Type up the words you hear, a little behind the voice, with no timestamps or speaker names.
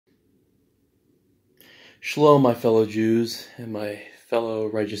Shalom, my fellow Jews and my fellow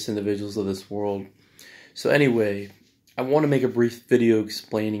righteous individuals of this world. So anyway, I want to make a brief video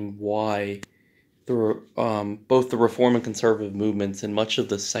explaining why both the Reform and Conservative movements and much of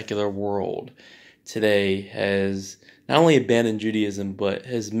the secular world today has not only abandoned Judaism, but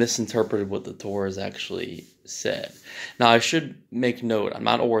has misinterpreted what the Torah has actually said. Now, I should make note, I'm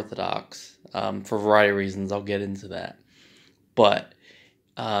not Orthodox, for a variety of reasons. I'll get into that. But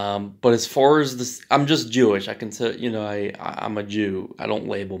as far as this, I'm just Jewish. I can say, I'm a Jew. I don't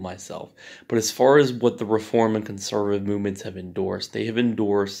label myself. But as far as what the Reform and Conservative movements have endorsed, they have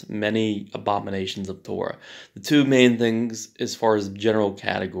endorsed many abominations of Torah. The two main things, as far as general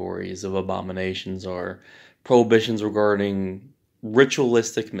categories of abominations, are prohibitions regarding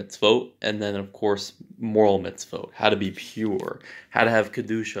ritualistic mitzvot, and then, of course, moral mitzvot, how to be pure, how to have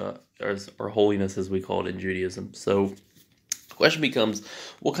kedusha, or holiness, as we call it in Judaism. So the question becomes,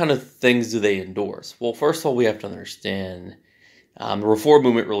 what kind of things do they endorse? Well, first of all, we have to understand the Reform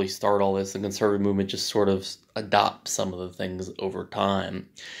movement really started all this. The Conservative movement just sort of adopts some of the things over time.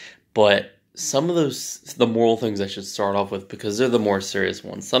 But some of the moral things I should start off with, because they're the more serious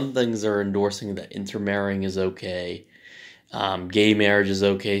ones. Some things are endorsing that intermarrying is okay. Gay marriage is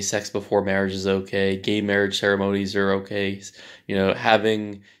okay. Sex before marriage is okay. Gay marriage ceremonies are okay.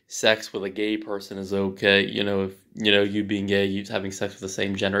 Having sex with a gay person is okay. If you being gay, you having sex with the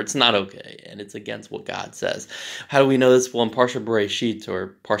same gender, it's not okay, and it's against what God says. How do we know this? Well, in Parsha Bereshit,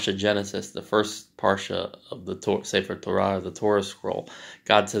 or Parsha Genesis, the first Parsha of the Sefer Torah, the Torah scroll,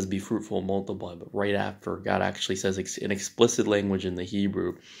 God says, "Be fruitful and multiply." But right after, God actually says in explicit language in the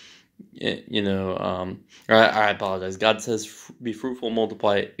Hebrew, I apologize. God says, "Be fruitful and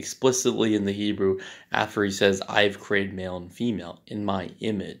multiply" explicitly in the Hebrew after he says, "I've created male and female in my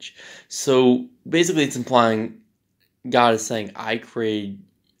image." So basically it's implying God is saying, I create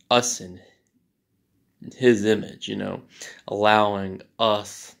us in his image, allowing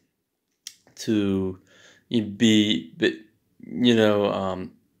us to be,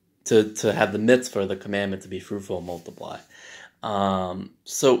 to have the mitzvah, the commandment to be fruitful and multiply.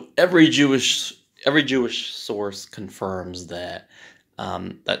 So every Jewish source confirms that,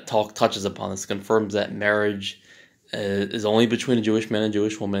 touches upon this, confirms that marriage is only between a Jewish man and a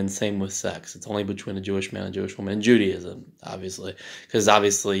Jewish woman, and same with sex. It's only between a Jewish man and a Jewish woman in Judaism, obviously, because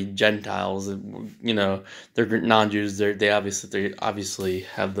obviously Gentiles, they're non-Jews. They obviously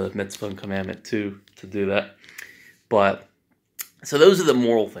have the mitzvah and commandment to do that. But so those are the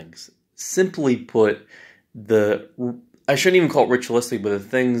moral things. Simply put, I shouldn't even call it ritualistic, but the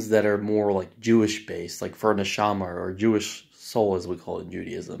things that are more like Jewish based, like for neshama, or Jewish soul, as we call it in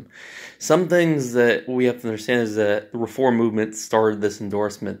Judaism. Some things that we have to understand is that the Reform movement started this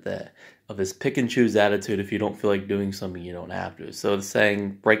endorsement of this pick and choose attitude. If you don't feel like doing something, you don't have to. So it's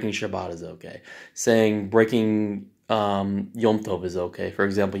saying breaking Shabbat is okay. Saying breaking Yom Tov is okay. For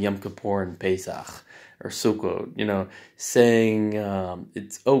example, Yom Kippur and Pesach or Sukkot. Saying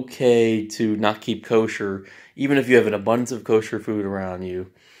it's okay to not keep kosher, even if you have an abundance of kosher food around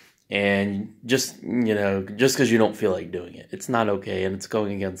you. And just because you don't feel like doing it, it's not okay, and it's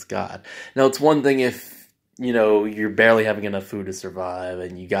going against God. Now, it's one thing if, you're barely having enough food to survive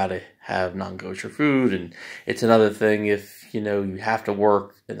and you got to have non-kosher food, and it's another thing if, you have to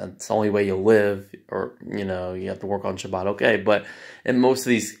work and that's the only way you'll live, or, you have to work on Shabbat, okay. But in most of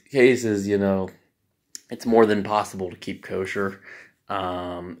these cases, it's more than possible to keep kosher.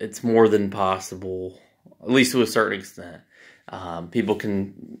 It's more than possible, at least to a certain extent. People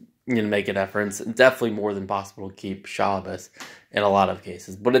can make an effort. It's definitely more than possible to keep Shabbos in a lot of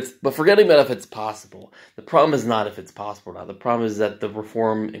cases. But forgetting about if it's possible. The problem is not if it's possible or not. The problem is that the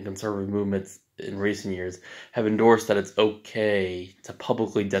Reform and Conservative movements in recent years have endorsed that it's okay to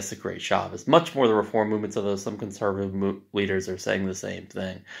publicly desecrate Shabbos. Much more the Reform movements, although some conservative leaders are saying the same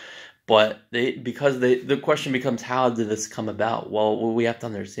thing. But the question becomes, how did this come about? Well, what we have to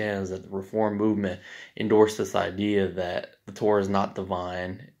understand is that the Reform movement endorsed this idea that the Torah is not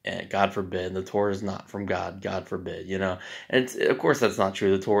divine, and God forbid, the Torah is not from God, God forbid, And of course that's not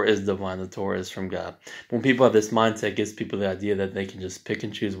true. The Torah is divine, the Torah is from God. When people have this mindset, it gives people the idea that they can just pick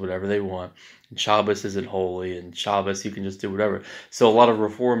and choose whatever they want. And Shabbos isn't holy, and Shabbos you can just do whatever. So a lot of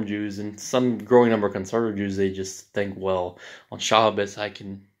Reform Jews and some growing number of conservative Jews, they just think, well, on Shabbos I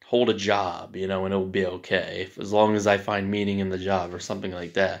can hold a job, and it'll be okay as long as I find meaning in the job or something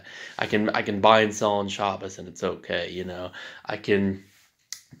like that. I can buy and sell on Shabbos and it's okay, I can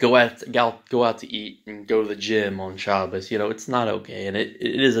go out to eat and go to the gym on Shabbos. It's not okay, and it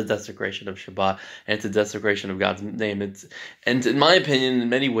is a desecration of Shabbat, and it's a desecration of God's name. And in my opinion, in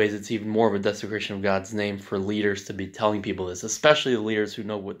many ways, it's even more of a desecration of God's name for leaders to be telling people this, especially the leaders who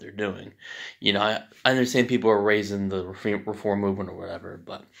know what they're doing. I understand people are raised in the Reform movement or whatever,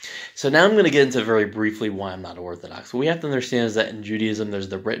 but so now I'm going to get into very briefly why I'm not Orthodox. What we have to understand is that in Judaism, there's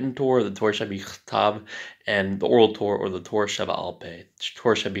the written Torah, the Torah Shebichtav, and the oral Torah, or the Torah Sheba'al Peh.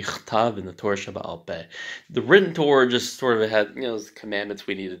 Torah Shebichtav and the Torah Sheba'al Peh. The written Torah just sort of had, the commandments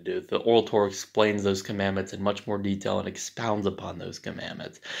we need to do. The oral Torah explains those commandments in much more detail and expounds upon those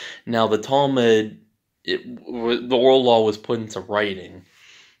commandments. Now, the Talmud, the oral law was put into writing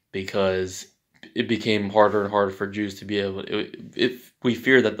because it became harder and harder for Jews to be able to, if we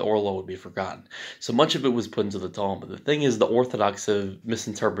fear that the oral law would be forgotten. So much of it was put into the Talmud. The thing is, the Orthodox have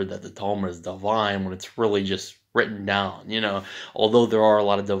misinterpreted that the Talmud is divine when it's really just written down. Although there are a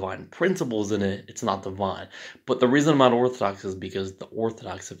lot of divine principles in it, it's not divine. But the reason I'm not Orthodox is because the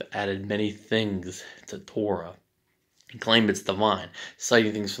Orthodox have added many things to Torah and claim it's divine,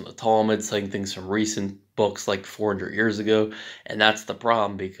 citing things from the Talmud, citing things from recent books like 400 years ago, and that's the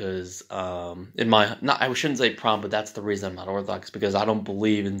problem because I shouldn't say problem, but that's the reason I'm not Orthodox, because I don't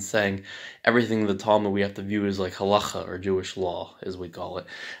believe in saying everything in the Talmud we have to view as like halacha or Jewish law, as we call it.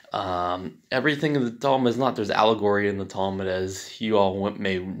 Everything in the Talmud is not. There's allegory in the Talmud, as you all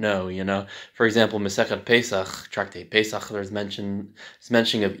may know. For example, Masechet Pesach, Tractate Pesach, there's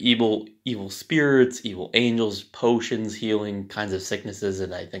mentioning of evil spirits, evil angels, potions, healing kinds of sicknesses,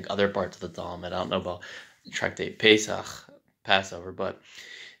 and I think other parts of the Talmud. I don't know about Tractate Pesach, Passover, but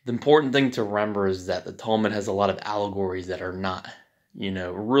the important thing to remember is that the Talmud has a lot of allegories that are not,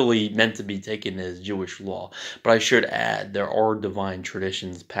 really meant to be taken as Jewish law. But I should add, there are divine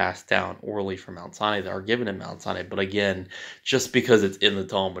traditions passed down orally from Mount Sinai that are given in Mount Sinai. But again, just because it's in the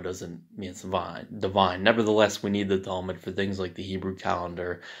Talmud doesn't mean it's divine. Nevertheless, we need the Talmud for things like the Hebrew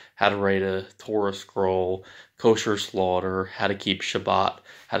calendar, how to write a Torah scroll, kosher slaughter, how to keep Shabbat,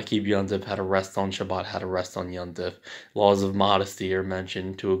 how to keep Yom Tov, how to rest on Shabbat, how to rest on Yom Tov. Laws of modesty are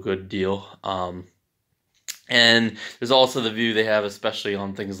mentioned to a good deal. And there's also the view they have, especially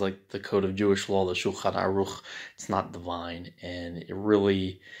on things like the Code of Jewish Law, the Shulchan Aruch. It's not divine, and it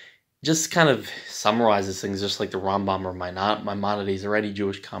really just kind of summarizes things just like the Rambam or Maimonides or any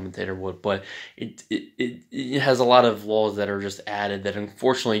Jewish commentator would. But it has a lot of laws that are just added that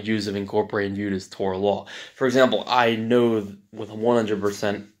unfortunately Jews have incorporated and viewed as Torah law. For example, I know with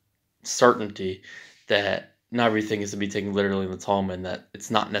 100% certainty that not everything is to be taken literally in the Talmud, and that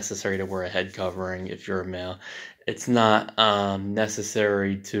it's not necessary to wear a head covering if you're a male. It's not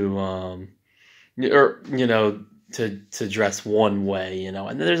necessary to to dress one way, and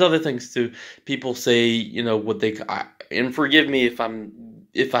then there's other things too. People say, and forgive me if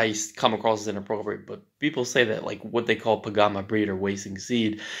I come across as inappropriate, but people say that like what they call pagama breed or wasting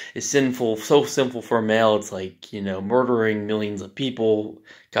seed is sinful, so sinful for a male. It's like, murdering millions of people,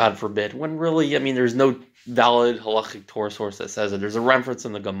 God forbid, when really, there's no valid halachic Torah source that says it. There's a reference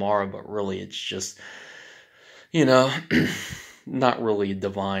in the Gemara, but really it's just, not really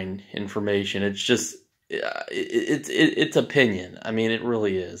divine information. It's just, it's opinion. It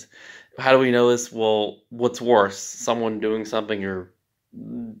really is. How do we know this? Well, what's worse, someone doing something or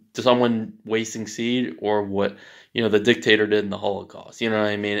someone wasting seed, or what, the dictator did in the Holocaust? You know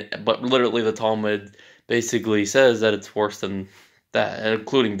what I mean? But literally the Talmud basically says that it's worse than that,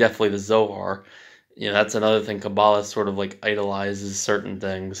 including definitely the Zohar. That's another thing. Kabbalah sort of like idolizes certain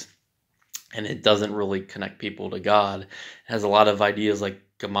things, and it doesn't really connect people to God. It has a lot of ideas like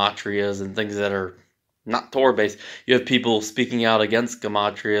gematrias and things that are not Torah-based. You have people speaking out against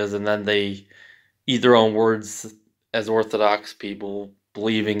gematrias, and then they eat their own words as Orthodox people,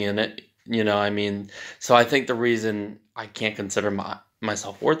 believing in it. So I think the reason I can't consider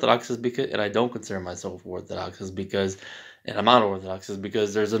myself Orthodox is because, and I don't consider myself Orthodox is because, and I'm not Orthodox, is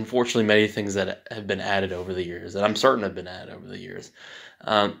because there's unfortunately many things that have been added over the years, and I'm certain have been added over the years.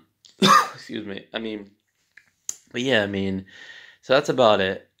 Excuse me. But yeah, so that's about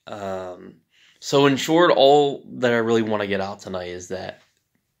it. So in short, all that I really want to get out tonight is that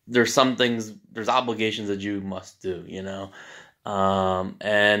there's obligations that you must do,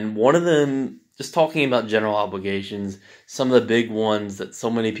 and one of them, just talking about general obligations, some of the big ones that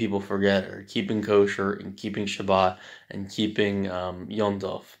so many people forget are keeping kosher and keeping Shabbat and keeping Yom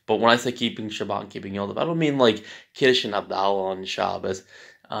Tov. But when I say keeping Shabbat and keeping Yom Tov, I don't mean like Kiddush and Havdalah on Shabbos.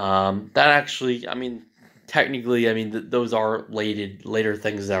 That actually, technically, those are later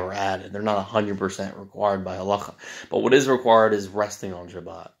things that were added. They're not 100% required by halacha. But what is required is resting on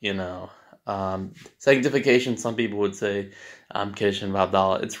Shabbat, Sanctification, some people would say, Kiddush and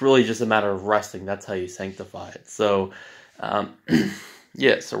Havdalah. It's really just a matter of resting. That's how you sanctify it. So,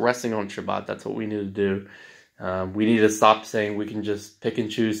 yeah, so resting on Shabbat, that's what we need to do. We need to stop saying we can just pick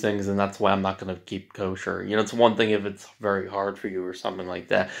and choose things, and that's why I'm not going to keep kosher. It's one thing if it's very hard for you or something like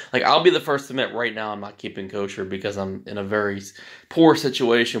that. Like, I'll be the first to admit right now I'm not keeping kosher because I'm in a very poor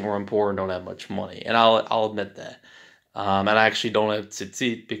situation where I'm poor and don't have much money. And I'll admit that. And I actually don't have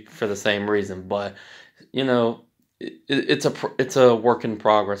tzitzit for the same reason. But, it's a work in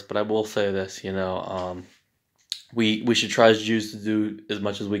progress. But I will say this, we should try as Jews to do as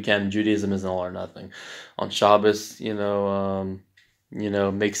much as we can. Judaism isn't all or nothing. On Shabbos, make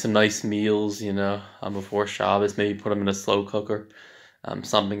some nice meals, before Shabbos. Maybe put them in a slow cooker,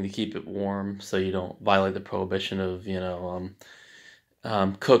 something to keep it warm so you don't violate the prohibition of,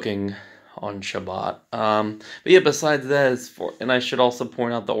 cooking on Shabbat. But yeah, besides that, and I should also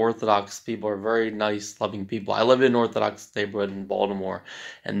point out the Orthodox people are very nice, loving people. I live in an Orthodox neighborhood in Baltimore,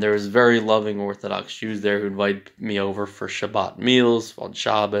 and there's very loving Orthodox Jews there who invite me over for Shabbat meals on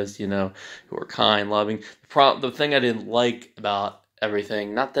Shabbos, who are kind, loving. The thing I didn't like about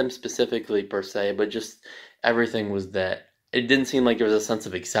everything, not them specifically per se, but just everything, was that it didn't seem like there was a sense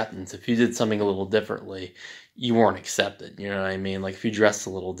of acceptance. If you did something a little differently, you weren't accepted, you know what I mean? Like, if you dressed a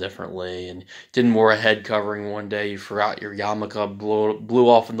little differently and didn't wear a head covering one day, you forgot your yarmulke, blew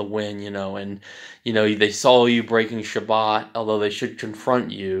off in the wind, and, they saw you breaking Shabbat, although they should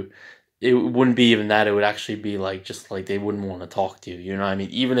confront you, it wouldn't be even that. It would actually be like, just like they wouldn't want to talk to you, you know what I mean?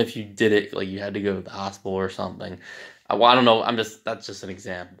 Even if you did it, like you had to go to the hospital or something. Well, I don't know, that's just an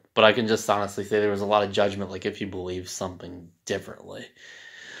example. But I can just honestly say there was a lot of judgment, like if you believe something differently.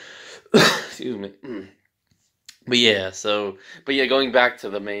 Excuse me. But yeah, going back to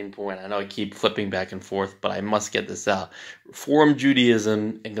the main point, I know I keep flipping back and forth, but I must get this out. Reform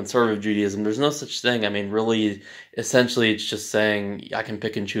Judaism and conservative Judaism, there's no such thing. I mean, really, essentially, it's just saying I can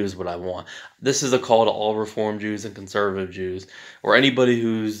pick and choose what I want. This is a call to all Reform Jews and conservative Jews, or anybody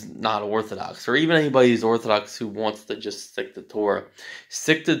who's not Orthodox, or even anybody who's Orthodox who wants to just stick to Torah.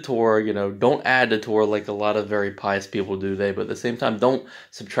 Stick to Torah, don't add to Torah like a lot of very pious people do today, but at the same time, don't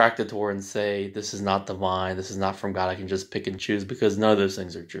subtract the Torah and say, this is not divine, this is not from God, I can just pick and choose, because none of those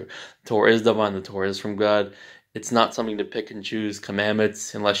things are true. The Torah is divine, the Torah is from God. It's not something to pick and choose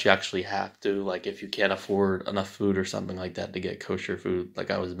commandments unless you actually have to, like if you can't afford enough food or something like that to get kosher food,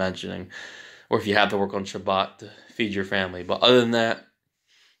 like I was mentioning, or if you have to work on Shabbat to feed your family. But other than that,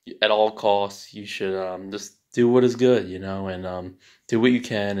 at all costs, you should just do what is good, and do what you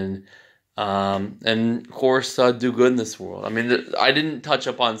can, and of course, do good in this world. I mean, I didn't touch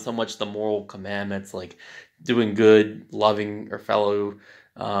upon so much the moral commandments, like doing good, loving your fellow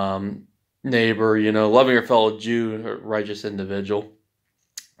neighbor, loving your fellow Jew, or righteous individual,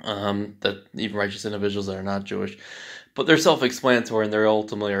 that even righteous individuals that are not Jewish. But they're self-explanatory, and they're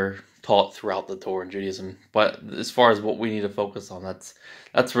ultimately are taught throughout the Torah and Judaism. But as far as what we need to focus on, that's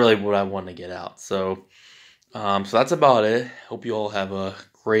really what I want to get out. So that's about it. Hope you all have a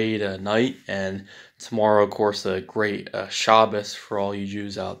great night, and tomorrow, of course, a great Shabbos for all you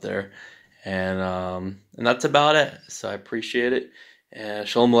Jews out there. And that's about it. So I appreciate it. And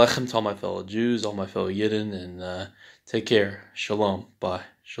Shalom Aleichem to all my fellow Jews, all my fellow Yidden, and take care. Shalom. Bye.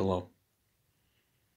 Shalom.